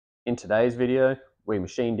In today's video, we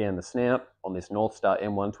machined down the snout on this Northstar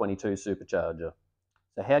M122 supercharger.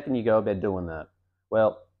 So how can you go about doing that?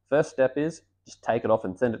 Well, first step is just take it off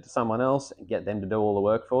and send it to someone else and get them to do all the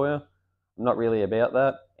work for you. I'm not really about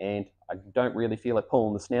that, and I don't really feel like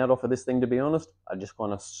pulling the snout off of this thing, to be honest. I just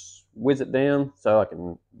want to whiz it down so I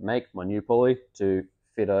can make my new pulley to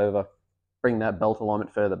fit over, bring that belt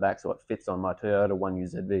alignment further back so it fits on my Toyota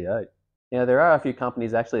 1UZ V8. Now, there are a few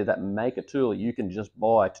companies actually that make a tool that you can just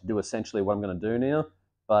buy to do essentially what I'm going to do now,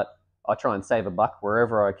 but I try and save a buck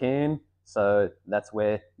wherever I can, so that's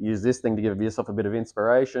where you use this thing to give yourself a bit of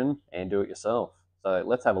inspiration and do it yourself. So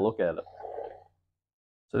let's have a look at it.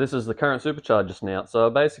 So this is the current supercharger snout, so I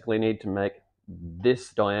basically need to make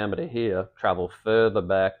this diameter here travel further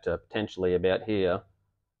back to potentially about here,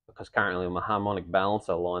 because currently my harmonic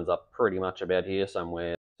balancer lines up pretty much about here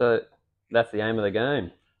somewhere. So that's the aim of the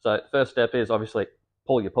game. So first step is obviously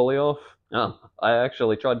pull your pulley off. I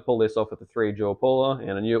actually tried to pull this off with a 3-jaw puller,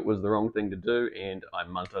 and I knew it was the wrong thing to do, and I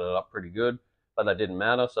munted it up pretty good, but that didn't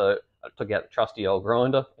matter. So I took out the trusty old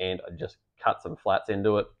grinder and I just cut some flats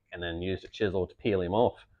into it and then used a chisel to peel him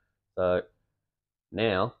off. So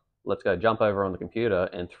now let's go jump over on the computer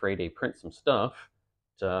and 3D print some stuff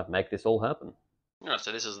to make this all happen. Alright,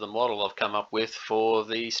 so this is the model I've come up with for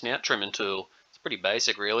the snout trimming tool. It's pretty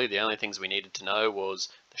basic really. The only things we needed to know was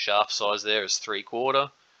the shaft size there is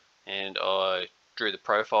 3/4, and I drew the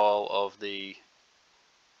profile of the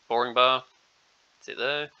boring bar. That's it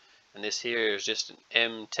there. And this here is just an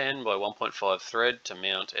M10 by 1.5 thread to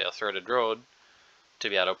mount our threaded rod to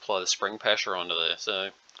be able to apply the spring pressure onto there.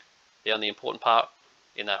 So the only important part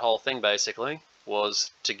in that whole thing basically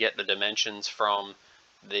was to get the dimensions from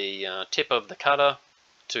the tip of the cutter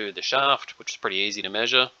to the shaft, which is pretty easy to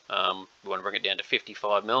measure. We want to bring it down to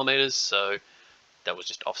 55 millimeters, so that was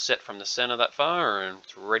just offset from the center that far and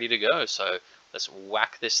it's ready to go. So let's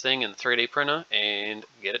whack this thing in the 3D printer and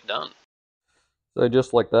get it done. So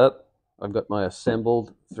just like that, I've got my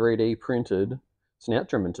assembled 3D printed snout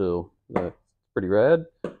trimming tool. It's pretty rad.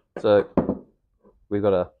 So we've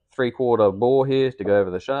got a 3/4 bore here to go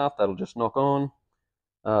over the shaft. That'll just knock on.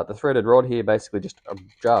 The threaded rod here basically just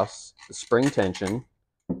adjusts the spring tension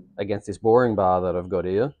against this boring bar that I've got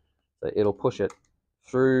here. So it'll push it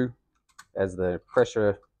through as the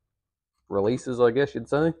pressure releases, I guess you'd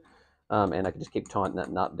say. And I can just keep tightening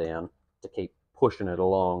that nut down to keep pushing it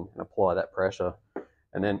along and apply that pressure.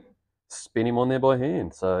 And then spin him on there by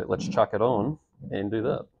hand. So let's chuck it on and do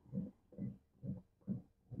that.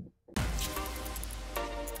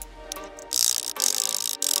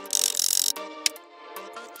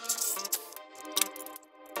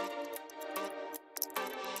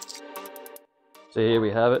 So here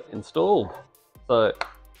we have it installed. So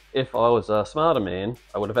if I was a smarter man,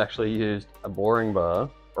 I would have actually used a boring bar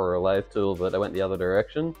or a lathe tool, but I went the other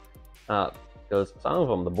direction. Because some of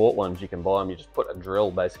them, the bought ones, you can buy them, you just put a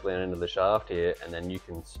drill basically into the shaft here and then you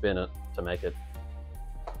can spin it to make it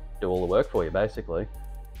do all the work for you basically.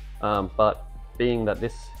 But being that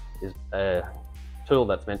this is a tool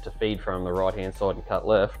that's meant to feed from the right hand side and cut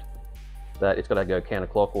left, that it's got to go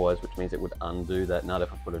counterclockwise, which means it would undo that nut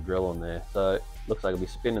if I put a drill on there. So it looks like I'll be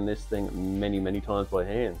spinning this thing many times by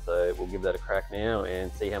hand. So we'll give that a crack now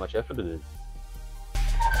and see how much effort it is.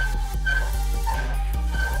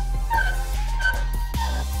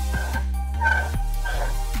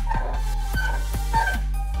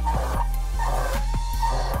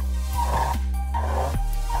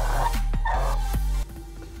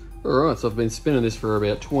 Alright, so I've been spinning this for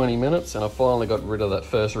about 20 minutes and I finally got rid of that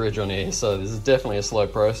first ridge on here. So this is definitely a slow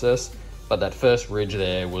process, but that first ridge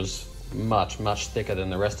there was much thicker than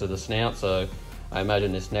the rest of the snout. So I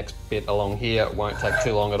imagine this next bit along here won't take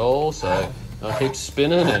too long at all. So I'll keep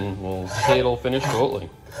spinning and we'll see it all finished shortly.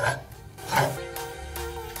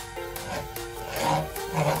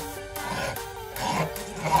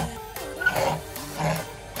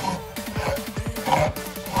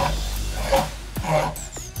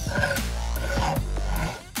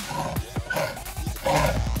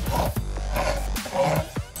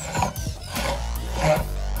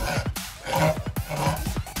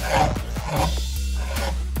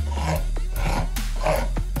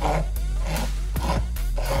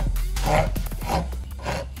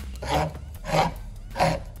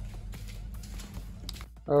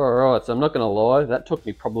 Alright, so I'm not going to lie, that took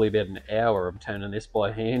me probably about an hour of turning this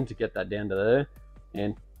by hand to get that down to there.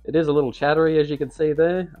 And it is a little chattery as you can see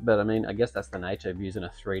there, but I mean, I guess that's the nature of using a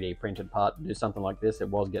 3D printed part to do something like this. It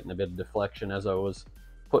was getting a bit of deflection as I was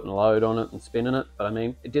putting a load on it and spinning it, but I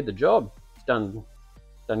mean, it did the job. It's done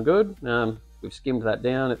good. We've skimmed that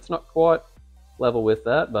down. It's not quite level with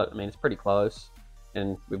that, but I mean, it's pretty close.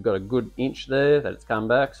 and we've got a good inch there that it's come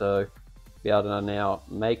back, so be able to now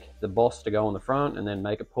make the boss to go on the front and then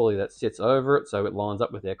make a pulley that sits over it so it lines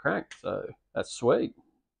up with their crank. So that's sweet.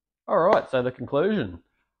 All right, so the conclusion.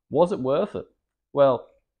 Was it worth it? Well,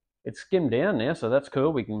 it's skimmed down now, so that's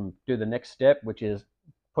cool. We can do the next step, which is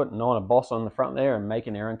putting on a boss on the front there and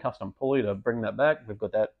making our own custom pulley to bring that back. We've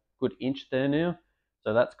got that good inch there now,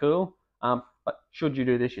 so that's cool. But should you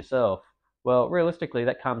do this yourself? Well, realistically,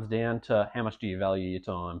 that comes down to how much do you value your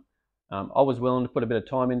time. I was willing to put a bit of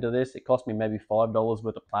time into this. It cost me maybe $5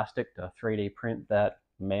 worth of plastic to 3D print that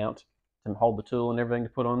mount to hold the tool and everything to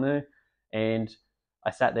put on there. And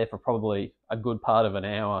I sat there for probably a good part of an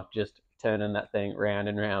hour just turning that thing round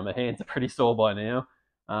and round. My hands are pretty sore by now.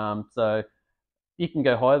 So you can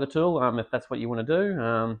go hire the tool if that's what you want to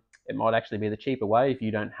do. It might actually be the cheaper way if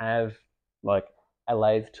you don't have like a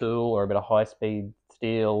lathe tool or a bit of high-speed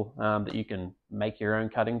steel that you can make your own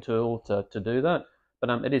cutting tool to do that.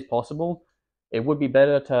 But it is possible. It would be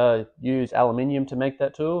better to use aluminium to make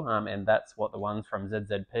that tool, and that's what the ones from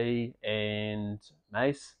ZZP and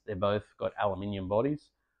Mace, they're both got aluminium bodies.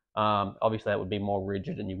 Obviously that would be more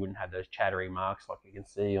rigid and you wouldn't have those chattery marks like you can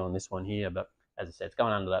see on this one here, but as I said, it's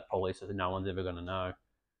going under that pulley so that no one's ever going to know.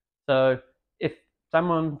 So if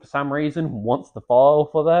someone for some reason wants the file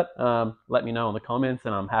for that, let me know in the comments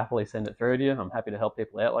and I'm happily send it through to you. I'm happy to help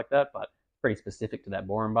people out like that, but pretty specific to that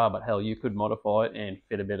boring bar. But hell, you could modify it and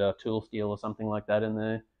fit a bit of tool steel or something like that in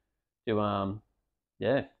there to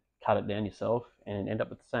yeah, cut it down yourself and end up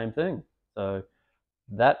with the same thing. So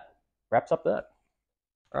that wraps up that.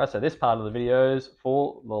 All right, so this part of the video is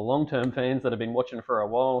for the long-term fans that have been watching for a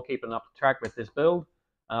while, keeping up track with this build.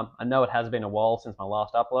 I know it has been a while since my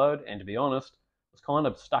last upload, and to be honest, I was kind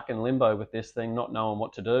of stuck in limbo with this thing, not knowing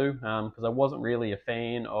what to do, because I wasn't really a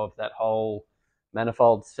fan of that whole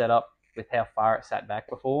manifold setup with how far it sat back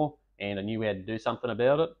before, and I knew we had to do something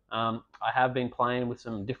about it. I have been playing with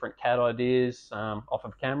some different CAD ideas off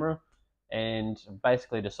of camera, and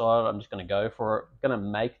basically decided I'm just going to go for it. I'm going to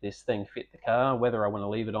make this thing fit the car, whether I want to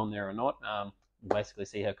leave it on there or not. Basically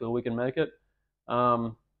see how cool we can make it.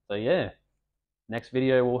 So yeah, next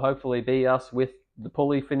video will hopefully be us with the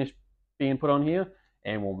pulley finished being put on here,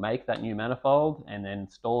 and we'll make that new manifold and then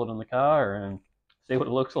install it on the car and see what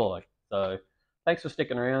it looks like. So thanks for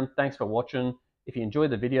sticking around. Thanks for watching. If you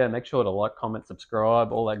enjoyed the video, make sure to like, comment,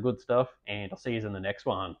 subscribe, all that good stuff, and I'll see you in the next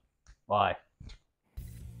one. Bye.